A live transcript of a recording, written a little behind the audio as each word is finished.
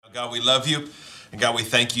God, we love you. And God, we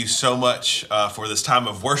thank you so much for this time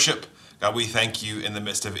of worship. God, we thank you in the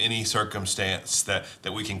midst of any circumstance that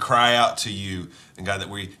we can cry out to you. And God, that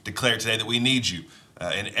we declare today that we need you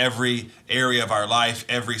in every area of our life,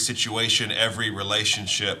 every situation, every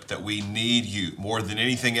relationship, that we need you more than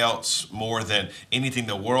anything else, more than anything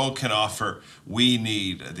the world can offer. We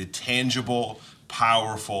need the tangible,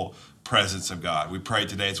 powerful presence of God. We pray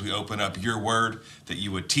today as we open up your word that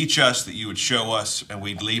you would teach us, that you would show us, and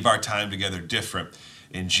we'd leave our time together different.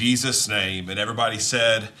 In Jesus' name. And everybody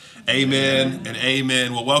said, amen and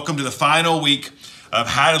amen. Well, welcome to the final week of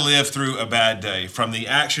How to Live Through a Bad Day. From the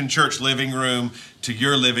Action Church living room to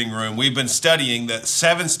your living room, we've been studying the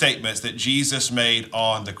 7 statements that Jesus made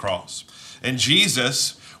on the cross. And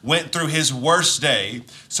Jesus went through his worst day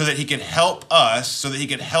so that he could help us, so that he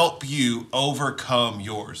could help you overcome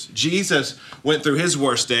yours. Jesus went through his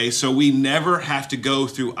worst day so we never have to go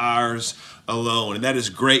through ours alone. And that is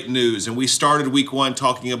great news. And we started week 1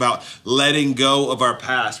 talking about letting go of our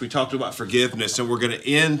past. We talked about forgiveness, and we're going to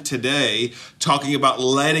end today talking about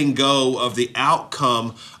letting go of the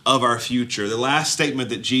outcome of our future. The last statement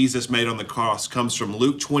that Jesus made on the cross comes from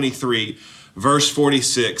Luke 23, verse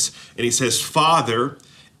 46. And he says, "Father,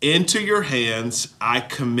 into your hands I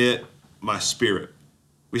commit my spirit."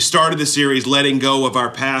 We started the series letting go of our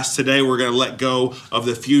past. Today we're going to let go of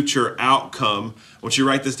the future outcome. I want you to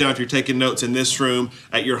write this down if you're taking notes in this room,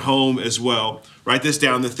 at your home as well. Write this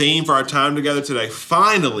down. The theme for our time together today: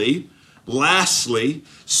 finally, lastly,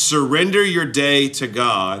 surrender your day to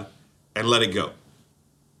God and let it go.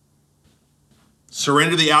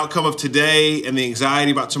 Surrender the outcome of today and the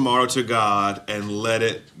anxiety about tomorrow to God and let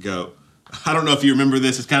it go. I don't know if you remember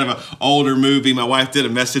this. It's kind of an older movie. My wife did a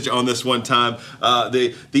message on this one time.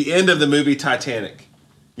 The end of the movie Titanic.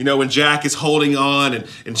 You know, when Jack is holding on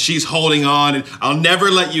and she's holding on, and "I'll never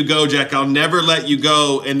let you go, Jack. I'll never let you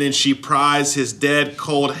go." And then she pries his dead,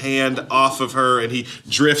 cold hand off of her, and he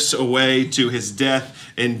drifts away to his death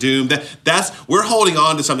and doom. We're holding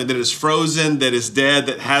on to something that is frozen, that is dead,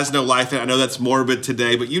 that has no life in it. I know that's morbid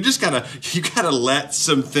today, but you gotta let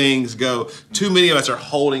some things go. Too many of us are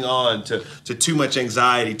holding on to too much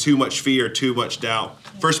anxiety, too much fear, too much doubt.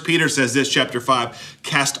 1 Peter says this, chapter 5,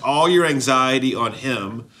 "Cast all your anxiety on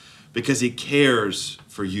him because he cares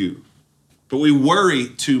for you." But we worry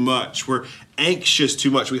too much. We're anxious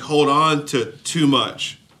too much. We hold on to too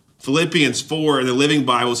much. Philippians 4 in the Living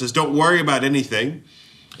Bible says, "Don't worry about anything.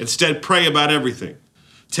 Instead, pray about everything.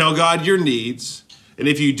 Tell God your needs. And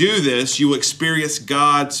if you do this, you will experience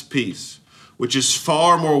God's peace, which is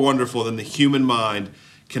far more wonderful than the human mind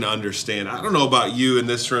can understand." I don't know about you in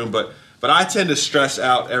this room, but I tend to stress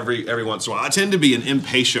out every once in a while. I tend to be an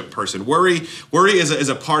impatient person. Worry is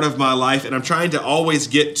a part of my life, and I'm trying to always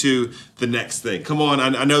get to the next thing. Come on,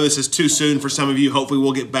 I know this is too soon for some of you. Hopefully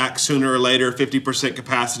we'll get back sooner or later, 50%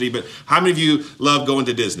 capacity. But how many of you love going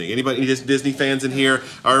to Disney? Anybody Disney fans in here?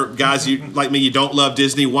 Or guys, you like me, you don't love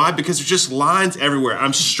Disney? Why? Because there's just lines everywhere.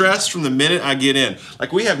 I'm stressed from the minute I get in.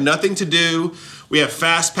 Like, we have nothing to do. We have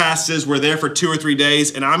fast passes. We're there for 2 or 3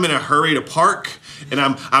 days, and I'm in a hurry to park. And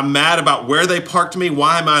I'm mad about where they parked me.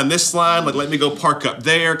 Why am I in this line? Like, let me go park up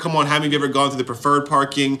there. Come on, how many of you ever gone through the preferred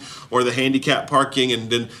parking or the handicap parking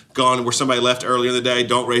and then gone where somebody left earlier in the day?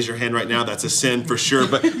 Don't raise your hand right now. That's a sin for sure.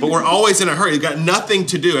 But we're always in a hurry. You've got nothing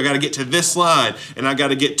to do. I got to get to this line, and I got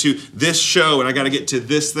to get to this show, and I got to get to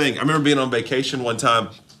this thing. I remember being on vacation one time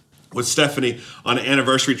with Stephanie on an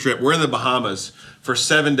anniversary trip. We're in the Bahamas for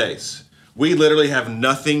 7 days. We literally have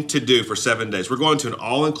nothing to do for 7 days. We're going to an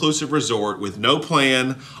all-inclusive resort with no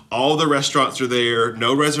plan. All the restaurants are there,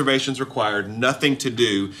 no reservations required, nothing to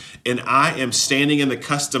do. And I am standing in the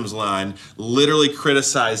customs line, literally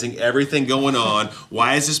criticizing everything going on.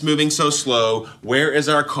 Why is this moving so slow? Where is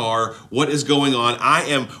our car? What is going on? I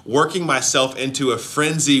am working myself into a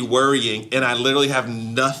frenzy worrying, and I literally have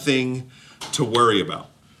nothing to worry about.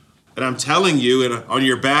 And I'm telling you, on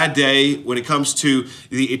your bad day, when it comes to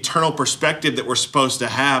the eternal perspective that we're supposed to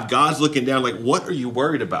have, God's looking down like, what are you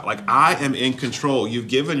worried about? Like, I am in control. You've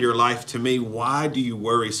given your life to me. Why do you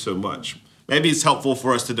worry so much? Maybe it's helpful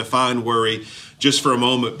for us to define worry just for a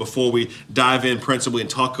moment before we dive in principally and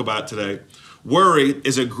talk about it today. Worry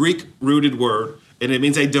is a Greek-rooted word, and it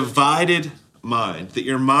means a divided mind, that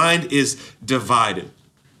your mind is divided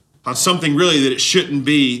on something really that it shouldn't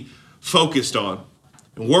be focused on.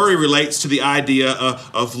 Worry relates to the idea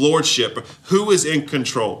of lordship. Who is in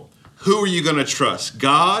control? Who are you going to trust?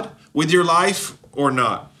 God with your life or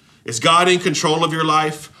not? Is God in control of your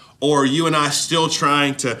life, or are you and I still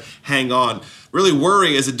trying to hang on? Really,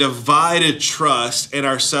 worry is a divided trust in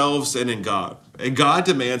ourselves and in God. And God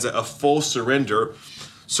demands a full surrender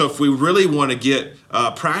So if we really want to get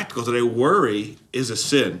practical today, worry is a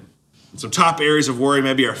sin. Some top areas of worry,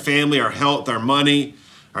 maybe our family, our health, our money,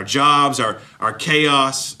 our jobs, our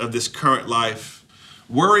chaos of this current life.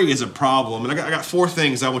 Worry is a problem. And I got 4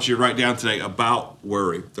 things I want you to write down today about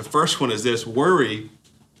worry. The first one is this: worry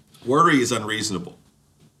is unreasonable.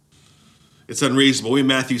 It's unreasonable. We in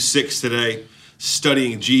Matthew 6 today,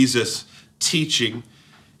 studying Jesus' teaching.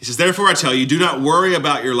 He says, therefore I tell you, do not worry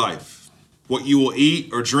about your life, what you will eat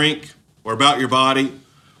or drink, or about your body,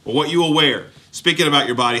 or what you will wear. Speaking about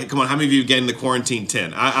your body, come on, how many of you getting the quarantine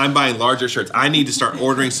 10? I'm buying larger shirts. I need to start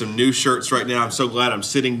ordering some new shirts right now. I'm so glad I'm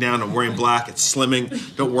sitting down. I'm wearing black. It's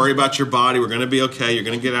slimming. Don't worry about your body. We're going to be okay. You're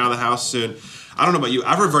going to get out of the house soon. I don't know about you.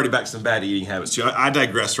 I've reverted back to some bad eating habits too. I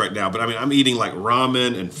digress right now, but I mean, I'm eating like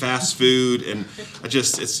ramen and fast food, and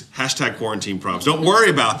it's hashtag quarantine problems. Don't worry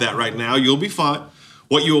about that right now. You'll be fine.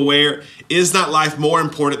 What you will wear. Is not life more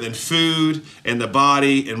important than food and the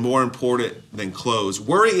body, and more important than clothes?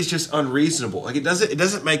 Worry is just unreasonable. Like it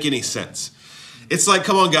doesn't make any sense. It's like,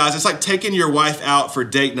 come on guys, it's like taking your wife out for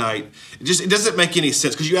date night. It doesn't make any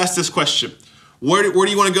sense, because you ask this question: where do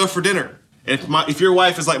you want to go for dinner? And if your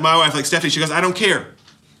wife is like my wife, like Stephanie, she goes, I don't care.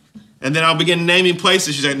 And then I'll begin naming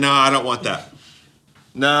places. She's like, no, I don't want that.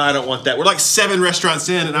 No, I don't want that. We're like 7 restaurants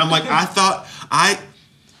in, and I'm like,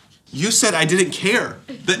 you said I didn't care.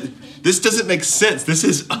 This doesn't make sense. This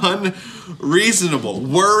is unreasonable.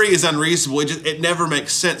 Worry is unreasonable. It never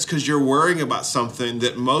makes sense, because you're worrying about something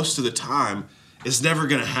that most of the time is never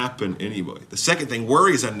going to happen anyway. The second thing,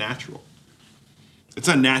 worry is unnatural. It's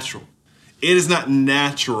unnatural. It is not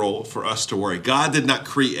natural for us to worry. God did not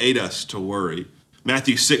create us to worry.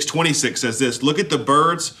 Matthew 6:26 says this: look at the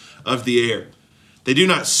birds of the air. They do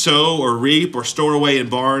not sow or reap or store away in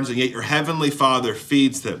barns, and yet your heavenly Father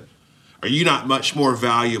feeds them. Are you not much more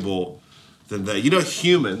valuable than they? You know,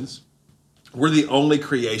 humans, we're the only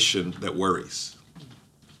creation that worries.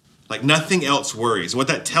 Like nothing else worries. What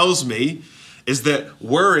that tells me is that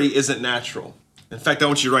worry isn't natural. In fact, I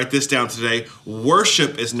want you to write this down today.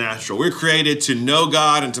 Worship is natural. We're created to know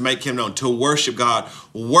God and to make him known, to worship God.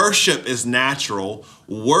 Worship is natural.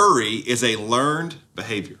 Worry is a learned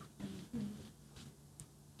behavior.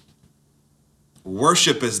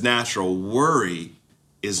 Worship is natural. Worry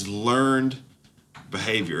is learned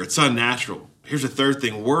behavior. It's unnatural. Here's the third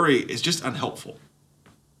thing. Worry is just unhelpful.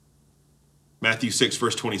 Matthew 6,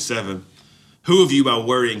 verse 27. Who of you by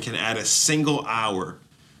worrying can add a single hour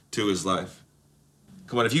to his life?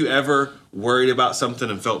 Come on, have you ever worried about something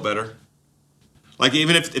and felt better? Like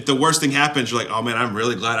even if the worst thing happens, you're like, oh man, I'm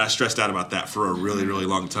really glad I stressed out about that for a really, really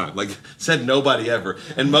long time. Like said nobody ever.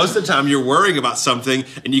 And most of the time you're worrying about something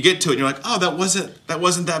and you get to it and you're like, oh, that wasn't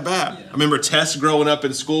that bad. Yeah. I remember tests growing up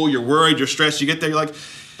in school, you're worried, you're stressed, you get there, you're like,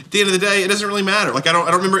 at the end of the day, it doesn't really matter. Like I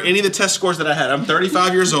don't remember any of the test scores that I had. I'm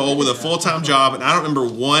 35 years old with a full-time job, and I don't remember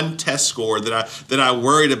one test score that I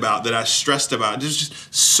worried about, that I stressed about. There's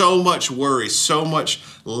just so much worry, so much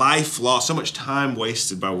life lost, so much time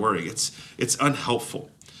wasted by worrying. It's unhelpful,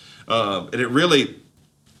 and it really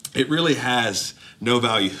has no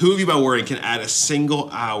value. Who of you by worrying can add a single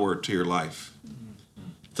hour to your life?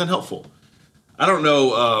 It's unhelpful. I don't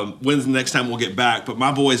know when's the next time we'll get back, but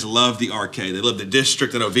my boys love the arcade. They love the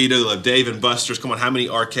District in Oviedo. They love Dave & Buster's. Come on, how many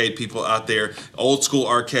arcade people out there? Old school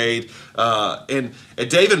arcade. And at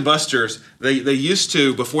Dave & Buster's, they used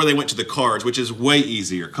to, before they went to the cards, which is way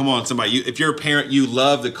easier. Come on, somebody. If you're a parent, you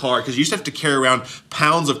love the card, because you used to have to carry around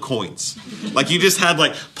pounds of coins. Like you just had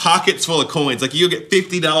like pockets full of coins. Like you get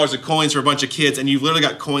 $50 of coins for a bunch of kids, and you've literally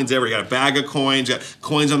got coins everywhere. You got a bag of coins, you got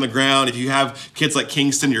coins on the ground. If you have kids like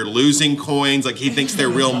Kingston, you're losing coins. Like he thinks they're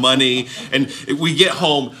real money. And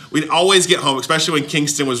we'd always get home, especially when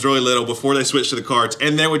Kingston was really little, before they switched to the cards,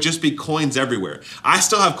 and there would just be coins everywhere. I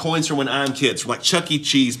still have coins from when I'm kids, from like Chuck E.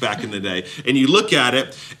 Cheese back in the day. And you look at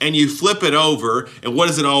it and you flip it over, and what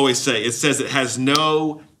does it always say? It says it has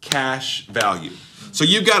no cash value. So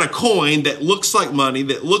you've got a coin that looks like money,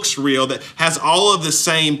 that looks real, that has all of the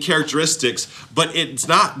same characteristics, but it's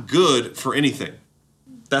not good for anything.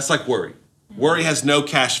 That's like worry. Worry has no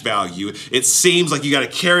cash value. It seems like you got to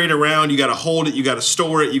carry it around, you got to hold it, you got to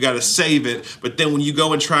store it, you got to save it. But then when you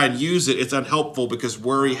go and try and use it, it's unhelpful, because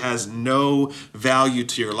worry has no value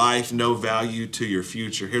to your life, no value to your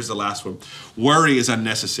future. Here's the last one. Worry is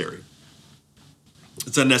unnecessary.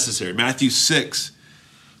 It's unnecessary. Matthew 6,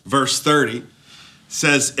 verse 30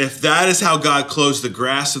 says, if that is how God clothes the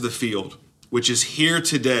grass of the field, which is here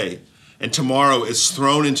today and tomorrow is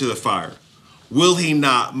thrown into the fire, will he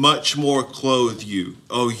not much more clothe you,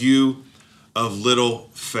 O you of little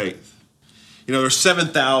faith? You know, there's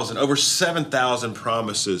over 7,000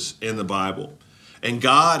 promises in the Bible. And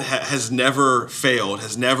God has never failed,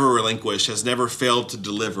 has never relinquished, has never failed to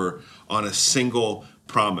deliver on a single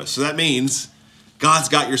promise. So that means God's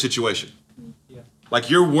got your situation. Like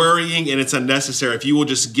you're worrying and it's unnecessary. If you will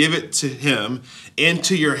just give it to him,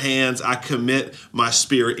 into your hands I commit my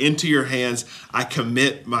spirit. Into your hands I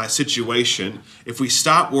commit my situation. If we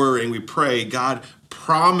stop worrying, we pray, God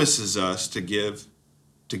promises us to give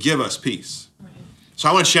us peace. Right. So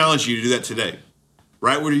I want to challenge you to do that today.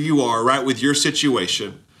 Right where you are, right with your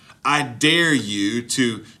situation, I dare you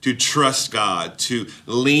to trust God, to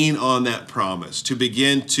lean on that promise, to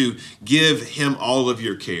begin to give him all of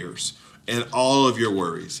your cares and all of your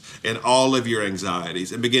worries and all of your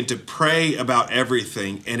anxieties, and begin to pray about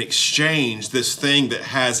everything and exchange this thing that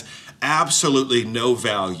has absolutely no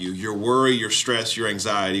value, your worry, your stress, your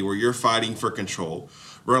anxiety, where you're fighting for control.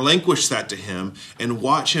 Relinquish that to him and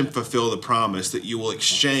watch him fulfill the promise that you will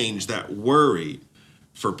exchange that worry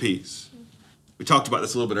for peace. We talked about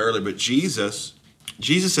this a little bit earlier, but Jesus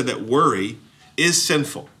said that worry is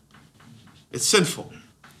sinful. It's sinful.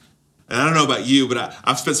 And I don't know about you, but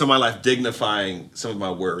I've spent some of my life dignifying some of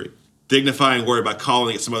my worry. Dignifying worry by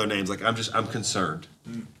calling it some other names, like I'm concerned.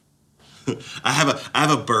 I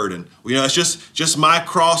have a burden. You know, it's just my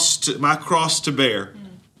cross to bear.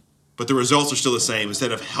 But the results are still the same.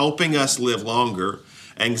 Instead of helping us live longer,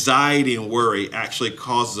 anxiety and worry actually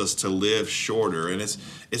causes us to live shorter. And it's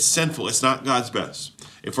sinful. It's not God's best.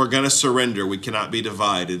 If we're going to surrender, we cannot be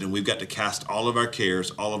divided. And we've got to cast all of our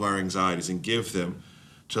cares, all of our anxieties, and give them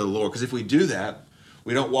to the Lord. Because if we do that,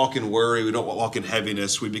 we don't walk in worry. We don't walk in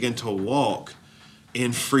heaviness. We begin to walk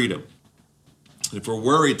in freedom. And if we're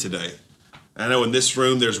worried today, I know in this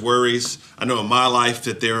room there's worries. I know in my life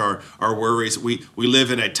that there are worries. We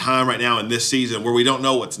live in a time right now in this season where we don't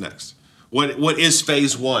know what's next. What is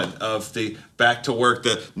phase one of the back to work,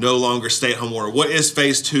 the no longer stay-at-home order? What is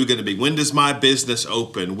phase two going to be? When does my business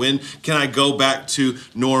open? When can I go back to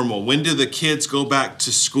normal? When do the kids go back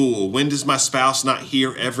to school? When does my spouse not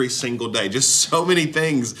hear every single day? Just so many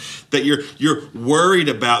things that you're worried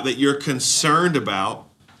about, that you're concerned about.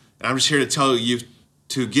 And I'm just here to tell you,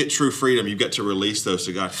 to get true freedom, you've got to release those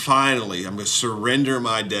to God. Finally, I'm going to surrender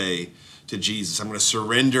my day to Jesus. I'm going to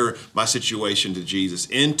surrender my situation to Jesus.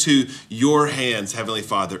 Into your hands, Heavenly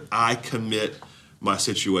Father, I commit my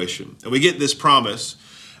situation. And we get this promise,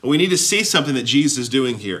 and we need to see something that Jesus is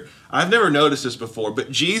doing here. I've never noticed this before,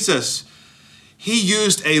 but Jesus, he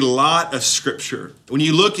used a lot of scripture. When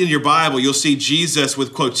you look in your Bible, you'll see Jesus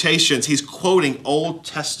with quotations. He's quoting Old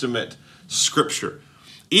Testament scripture.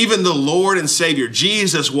 Even the Lord and Savior,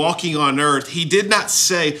 Jesus walking on earth, he did not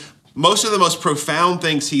say, most of the most profound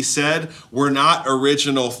things he said were not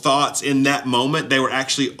original thoughts in that moment. They were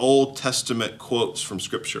actually Old Testament quotes from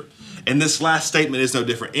Scripture. And this last statement is no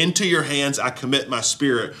different. Into your hands I commit my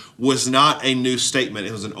spirit was not a new statement.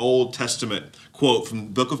 It was an Old Testament quote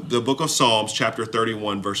from the book of Psalms, chapter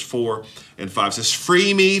 31, verse 4 and 5. It says,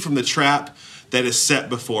 free me from the trap that is set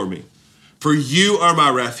before me, for you are my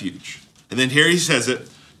refuge. And then here he says it,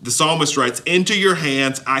 the psalmist writes, into your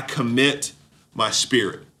hands I commit my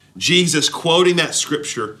spirit. Jesus quoting that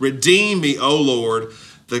scripture, redeem me, O Lord,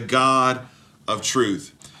 the God of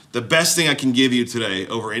truth. The best thing I can give you today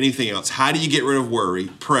over anything else, how do you get rid of worry?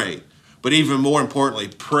 Pray. But even more importantly,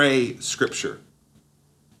 pray scripture.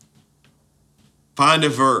 Find a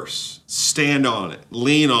verse, stand on it,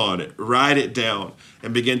 lean on it, write it down,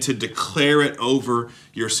 and begin to declare it over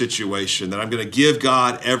your situation. That I'm going to give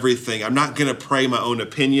God everything. I'm not going to pray my own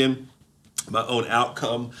opinion, my own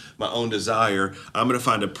outcome, my own desire. I'm going to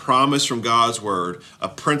find a promise from God's word, a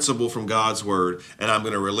principle from God's word, and I'm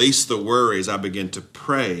going to release the worry as I begin to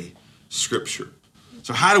pray scripture.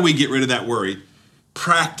 So how do we get rid of that worry?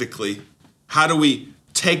 Practically, how do we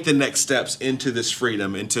take the next steps into this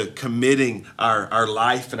freedom, into committing our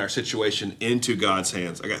life and our situation into God's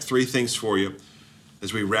hands? I got 3 things for you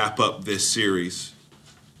as we wrap up this series.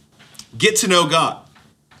 Get to know God.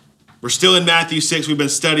 We're still in Matthew 6. We've been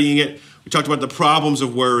studying it. We talked about the problems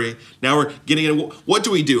of worry. Now we're getting into what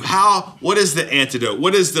do we do? What is the antidote?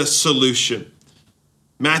 What is the solution?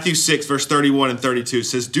 Matthew 6, verse 31 and 32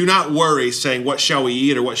 says, do not worry, saying, what shall we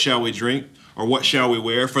eat, or what shall we drink, or what shall we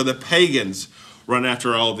wear? For the pagans run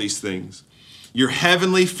after all these things. Your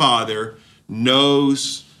heavenly Father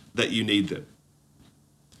knows that you need them.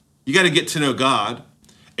 You got to get to know God,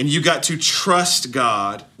 and you got to trust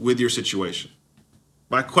God with your situation.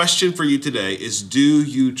 My question for you today is, do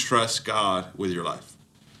you trust God with your life?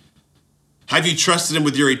 Have you trusted him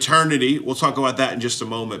with your eternity? We'll talk about that in just a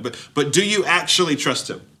moment. But do you actually trust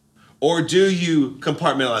him? Or do you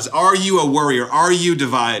compartmentalize? Are you a worrier? Are you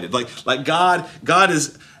divided? Like God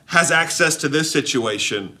has access to this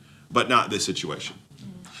situation, but not this situation.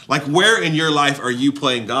 Like, where in your life are you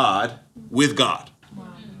playing God with God?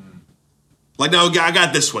 Like, no, I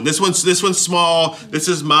got this one. This one's small. This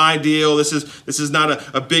is my deal. This is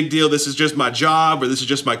not a big deal. This is just my job, or this is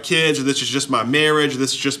just my kids, or this is just my marriage, or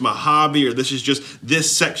this is just my hobby, or this is just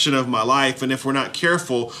this section of my life. And if we're not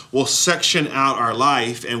careful, we'll section out our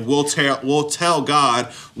life, and we'll tell God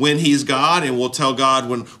when He's God, and we'll tell God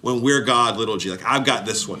when we're God, little g. Like, I've got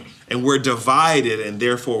this one, and we're divided, and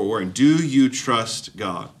therefore we're worrying. Do you trust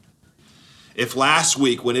God? If last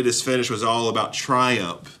week, when it is finished, was all about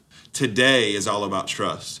triumph, today is all about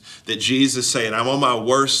trust. That Jesus saying, I'm on my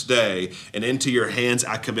worst day, and into your hands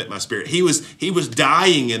I commit my spirit. He was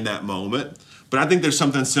dying in that moment, but I think there's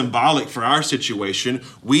something symbolic for our situation.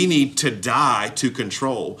 We need to die to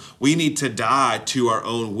control. We need to die to our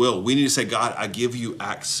own will. We need to say, God, I give you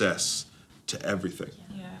access to everything.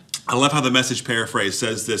 Yeah. I love how the Message paraphrase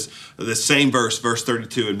says this same verse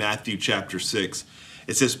 32 in Matthew chapter 6.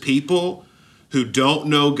 It says, people who don't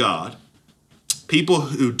know God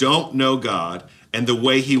and the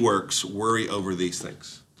way He works worry over these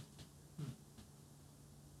things.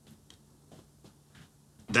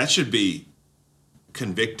 That should be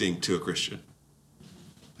convicting to a Christian.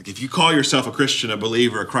 Like, if you call yourself a Christian, a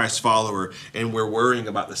believer, a Christ follower, and we're worrying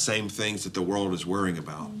about the same things that the world is worrying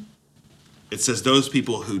about, it says those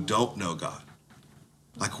people who don't know God.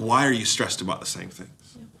 Like, why are you stressed about the same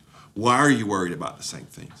things? Why are you worried about the same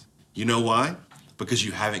things? You know why? Because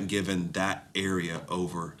you haven't given that area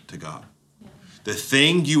over to God. Yeah. The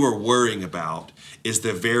thing you are worrying about is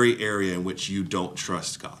the very area in which you don't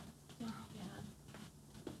trust God. Yeah.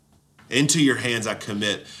 Into your hands I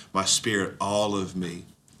commit my spirit, all of me.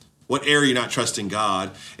 What area are you not trusting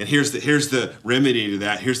God? And here's the remedy to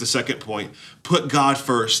that. Here's the second point. Put God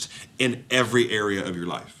first in every area of your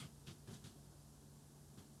life.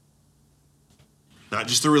 Not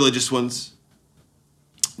just the religious ones,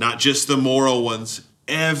 not just the moral ones,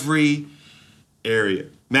 every area.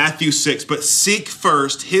 Matthew 6, but seek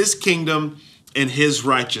first His kingdom and His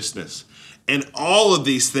righteousness, and all of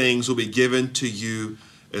these things will be given to you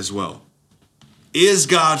as well. Is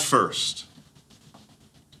God first?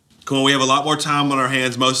 Come on, we have a lot more time on our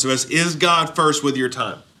hands, most of us. Is God first with your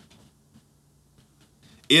time?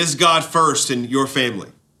 Is God first in your family?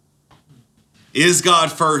 Is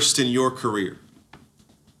God first in your career?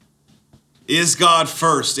 Is God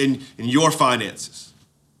first in your finances?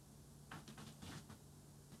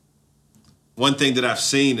 One thing that I've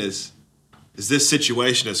seen is this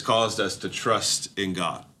situation has caused us to trust in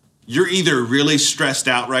God. You're either really stressed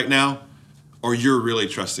out right now, or you're really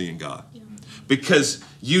trusting in God. Yeah. Because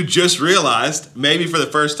you just realized, maybe for the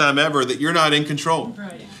first time ever, that you're not in control.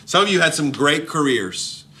 Right. Some of you had some great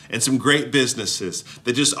careers and some great businesses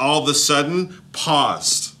that just all of a sudden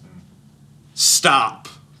paused, stop,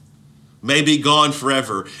 may be gone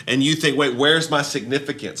forever, and you think, wait, where's my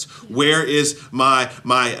significance? Where is my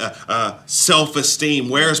self-esteem?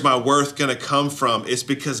 Where's my worth going to come from? It's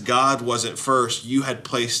because God wasn't first. You had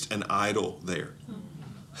placed an idol there.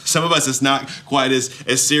 Some of us, it's not quite as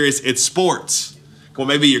serious. It's sports. Well,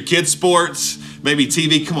 maybe your kids' sports, maybe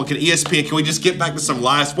TV. Come on, ESPN, can we just get back to some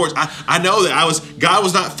live sports? I know that God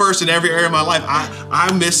was not first in every area of my life.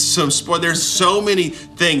 I missed some sport. There's so many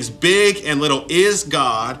things, big and little. Is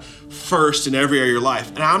God first in every area of your life?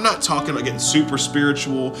 And I'm not talking about getting super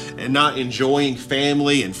spiritual and not enjoying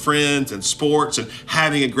family and friends and sports and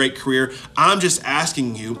having a great career. I'm just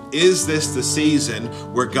asking you, is this the season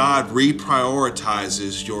where God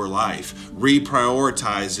reprioritizes your life,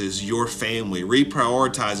 reprioritizes your family,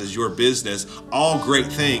 reprioritizes your business, all great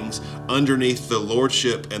things underneath the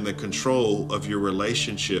lordship and the control of your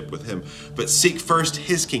relationship with Him? But seek first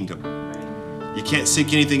His kingdom. You can't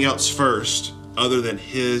seek anything else first other than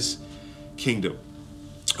His kingdom.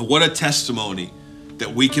 What a testimony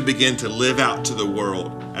that we can begin to live out to the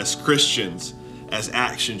world as Christians, as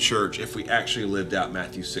Action Church, if we actually lived out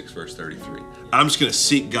Matthew 6, verse 33. I'm just going to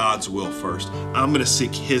seek God's will first. I'm going to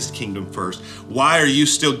seek His kingdom first. Why are you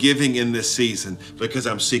still giving in this season? Because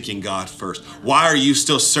I'm seeking God first. Why are you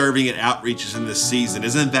still serving at outreaches in this season?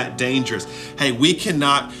 Isn't that dangerous? Hey, we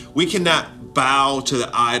cannot bow to the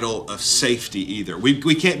idol of safety either.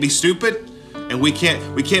 We can't be stupid. And we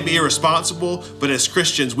can't be irresponsible, but as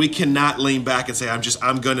Christians, we cannot lean back and say,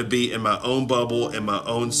 I'm going to be in my own bubble, in my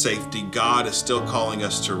own safety. God is still calling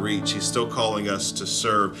us to reach. He's still calling us to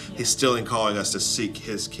serve. He's still calling us to seek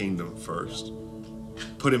His kingdom first.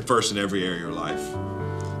 Put Him first in every area of your life.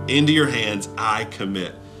 Into your hands, I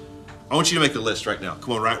commit. I want you to make a list right now.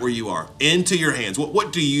 Come on, right where you are. Into your hands.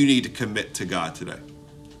 What do you need to commit to God today?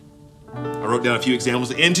 I wrote down a few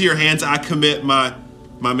examples. Into your hands, I commit my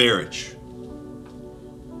marriage.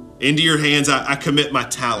 Into your hands, I commit my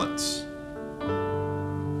talents.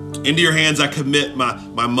 Into your hands, I commit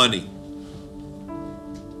my money.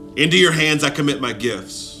 Into your hands, I commit my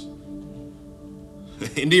gifts.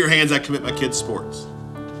 Into your hands, I commit my kids' sports.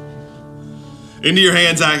 Into your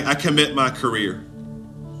hands, I commit my career.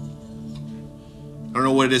 I don't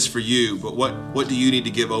know what it is for you, but what do you need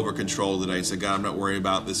to give over control today and say, God, I'm not worried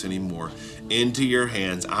about this anymore. Into your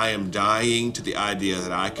hands, I am dying to the idea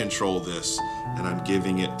that I control this, and I'm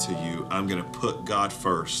giving it to you. I'm going to put God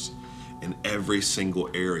first in every single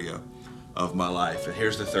area of my life. And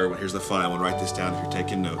here's the third one. Here's the final one. Write this down if you're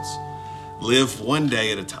taking notes. Live one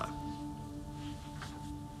day at a time.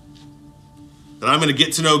 That I'm going to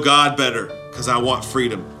get to know God better because I want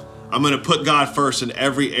freedom. I'm going to put God first in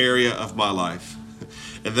every area of my life.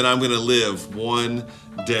 And then I'm going to live one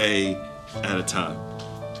day at a time.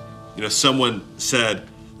 You know, someone said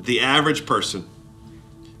the average person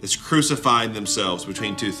is crucifying themselves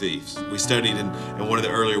between two thieves. We studied in one of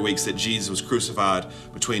the earlier weeks that Jesus was crucified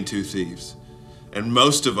between two thieves. And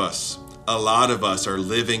most of us, a lot of us, are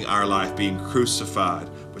living our life being crucified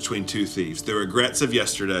between two thieves. The regrets of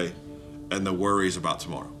yesterday and the worries about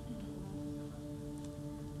tomorrow.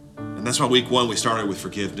 And that's why week one we started with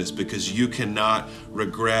forgiveness, because you cannot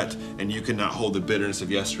regret and you cannot hold the bitterness of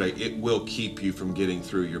yesterday. It will keep you from getting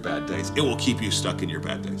through your bad days. It will keep you stuck in your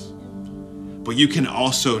bad days. But you can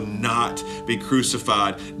also not be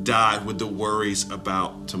crucified, die with the worries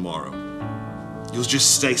about tomorrow. You'll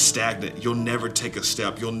just stay stagnant. You'll never take a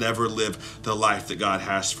step. You'll never live the life that God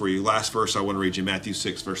has for you. Last verse I want to read you, Matthew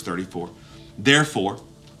 6, verse 34. Therefore,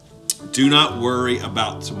 do not worry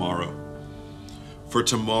about tomorrow, for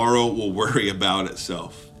tomorrow will worry about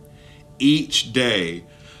itself. Each day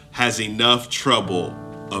has enough trouble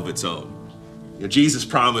of its own. You know, Jesus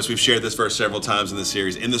promised, we've shared this verse several times in this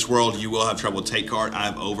series, in this world you will have trouble. Take heart, I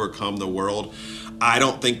have overcome the world. I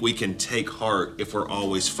don't think we can take heart if we're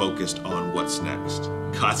always focused on what's next.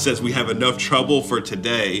 God says we have enough trouble for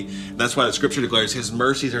today. And that's why the scripture declares his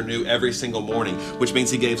mercies are new every single morning, which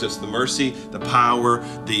means he gave us the mercy, the power,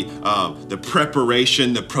 the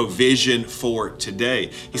preparation, the provision for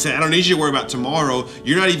today. He said, I don't need you to worry about tomorrow.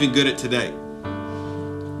 You're not even good at today.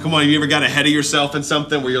 Come on, have you ever got ahead of yourself in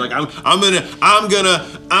something where you're like,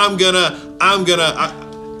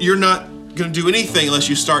 you're not gonna do anything unless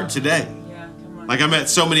you start today. Like I met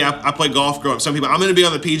so many, I play golf growing up. Some people, I'm going to be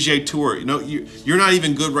on the PGA Tour. You know, you're not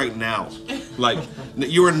even good right now. Like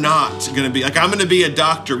you are not going to be, like I'm going to be a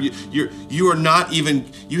doctor. You are not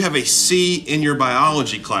even, you have a C in your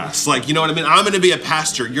biology class. Like, you know what I mean? I'm going to be a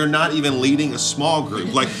pastor. You're not even leading a small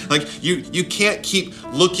group. Like you can't keep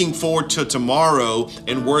looking forward to tomorrow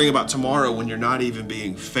and worrying about tomorrow when you're not even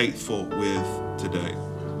being faithful with today.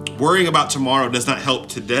 Worrying about tomorrow does not help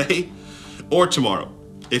today or tomorrow.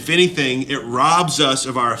 If anything, it robs us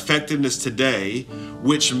of our effectiveness today,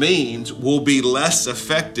 which means we'll be less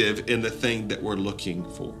effective in the thing that we're looking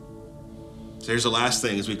for. So here's the last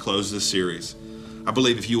thing as we close this series. I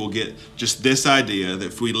believe if you will get just this idea that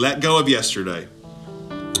if we let go of yesterday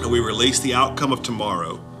and we release the outcome of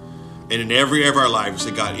tomorrow, and in every area of our life we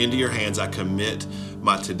say, God, into your hands I commit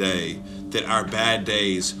my today, that our bad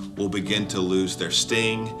days will begin to lose their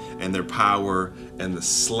sting and their power and the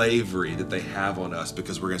slavery that they have on us,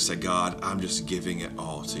 because we're going to say, God, I'm just giving it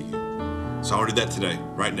all to you. So I want to do that today,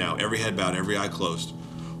 right now, every head bowed, every eye closed.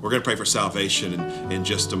 We're going to pray for salvation in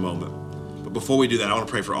just a moment. But before we do that, I want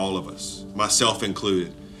to pray for all of us, myself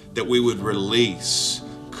included, that we would release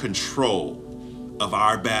control of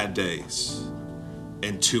our bad days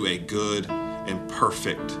into a good and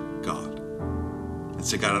perfect God. And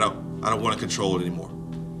say, God, I don't want to control it anymore.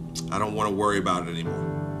 I don't want to worry about it anymore.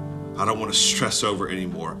 I don't want to stress over it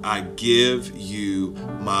anymore. I give you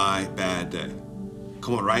my bad day.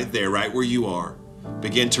 Come on, right there, right where you are.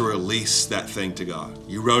 Begin to release that thing to God.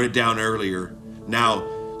 You wrote it down earlier. Now,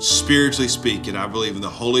 spiritually speaking, I believe in the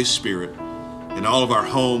Holy Spirit in all of our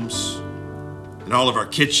homes, in all of our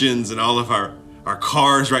kitchens, and all of our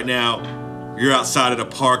cars right now. You're outside at a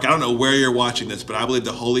park. I don't know where you're watching this, but I believe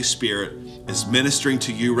the Holy Spirit is ministering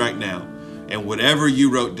to you right now. And whatever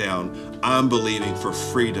you wrote down, I'm believing for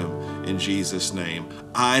freedom in Jesus' name.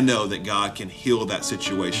 I know that God can heal that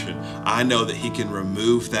situation. I know that he can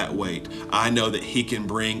remove that weight. I know that he can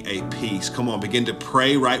bring a peace. Come on, begin to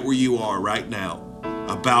pray right where you are right now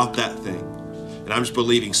about that thing. And I'm just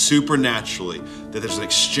believing supernaturally that there's an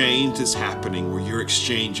exchange that's happening where you're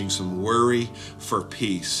exchanging some worry for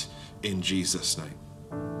peace in Jesus' name.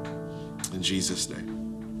 In Jesus'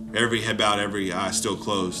 name. Every head bowed, every eye still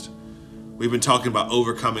closed. We've been talking about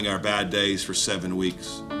overcoming our bad days for 7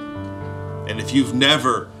 weeks. And if you've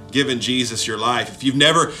never given Jesus your life, if you've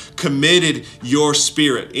never committed your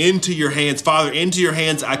spirit into your hands, Father, into your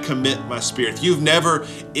hands I commit my spirit. If you've never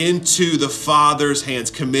into the Father's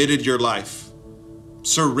hands committed your life,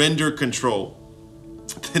 surrender control,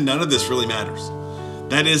 then none of this really matters.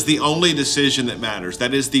 That is the only decision that matters.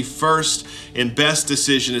 That is the first and best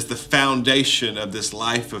decision, is the foundation of this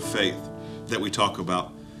life of faith that we talk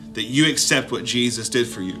about, that you accept what Jesus did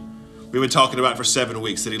for you. We've been talking about for 7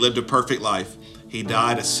 weeks that he lived a perfect life. He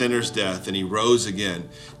died a sinner's death and he rose again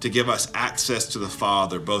to give us access to the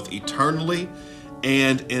Father, both eternally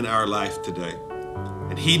and in our life today.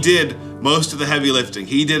 And he did most of the heavy lifting.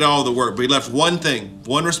 He did all the work, but he left one thing,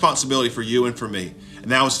 one responsibility for you and for me,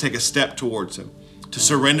 and that was to take a step towards him, to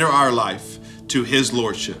surrender our life to his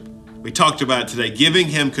lordship. We talked about it today, giving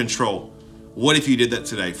him control. What if you did that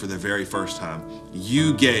today for the very first time?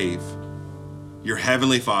 You gave your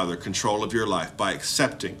heavenly Father control of your life by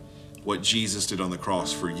accepting what Jesus did on the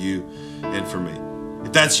cross for you and for me.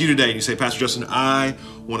 If that's you today and you say, Pastor Justin, I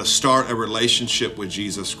want to start a relationship with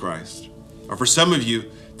Jesus Christ. Or for some of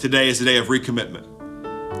you, today is a day of recommitment.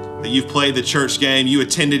 That you've played the church game, you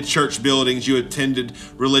attended church buildings, you attended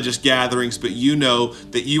religious gatherings, but you know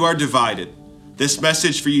that you are divided. This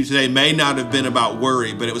message for you today may not have been about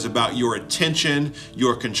worry, but it was about your attention,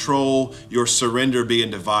 your control, your surrender being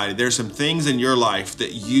divided. There's some things in your life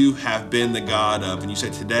that you have been the God of, and you say,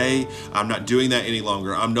 today, I'm not doing that any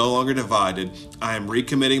longer. I'm no longer divided. I am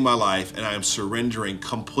recommitting my life, and I am surrendering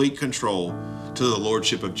complete control to the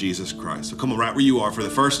Lordship of Jesus Christ. So come on, right where you are, for the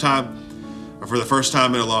first time, or for the first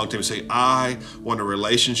time in a long time, say, I want a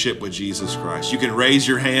relationship with Jesus Christ. You can raise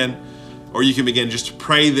your hand, or you can begin just to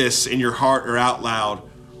pray this in your heart or out loud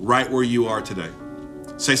right where you are today.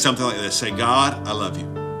 Say something like this. Say, God, I love you.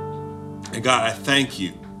 And God, I thank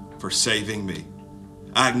you for saving me.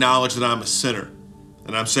 I acknowledge that I'm a sinner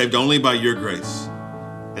and I'm saved only by your grace.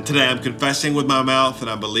 And today I'm confessing with my mouth and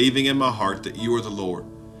I'm believing in my heart that you are the Lord.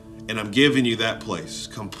 And I'm giving you that place,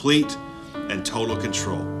 complete and total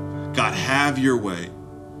control. God, have your way.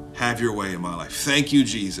 Have your way in my life. Thank you,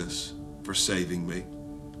 Jesus, for saving me.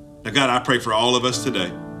 Now, God, I pray for all of us today.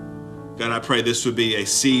 God, I pray this would be a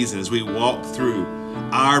season as we walk through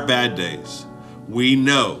our bad days. We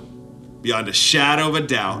know beyond a shadow of a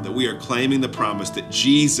doubt that we are claiming the promise that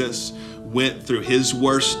Jesus went through his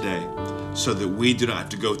worst day so that we do not have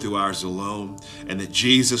to go through ours alone, and that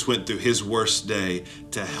Jesus went through his worst day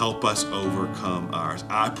to help us overcome ours.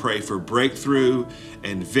 I pray for breakthrough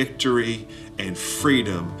and victory and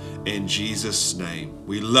freedom in Jesus' name.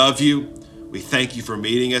 We love you. We thank you for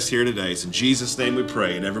meeting us here today. It's in Jesus' name we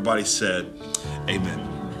pray. And everybody said,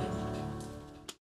 amen.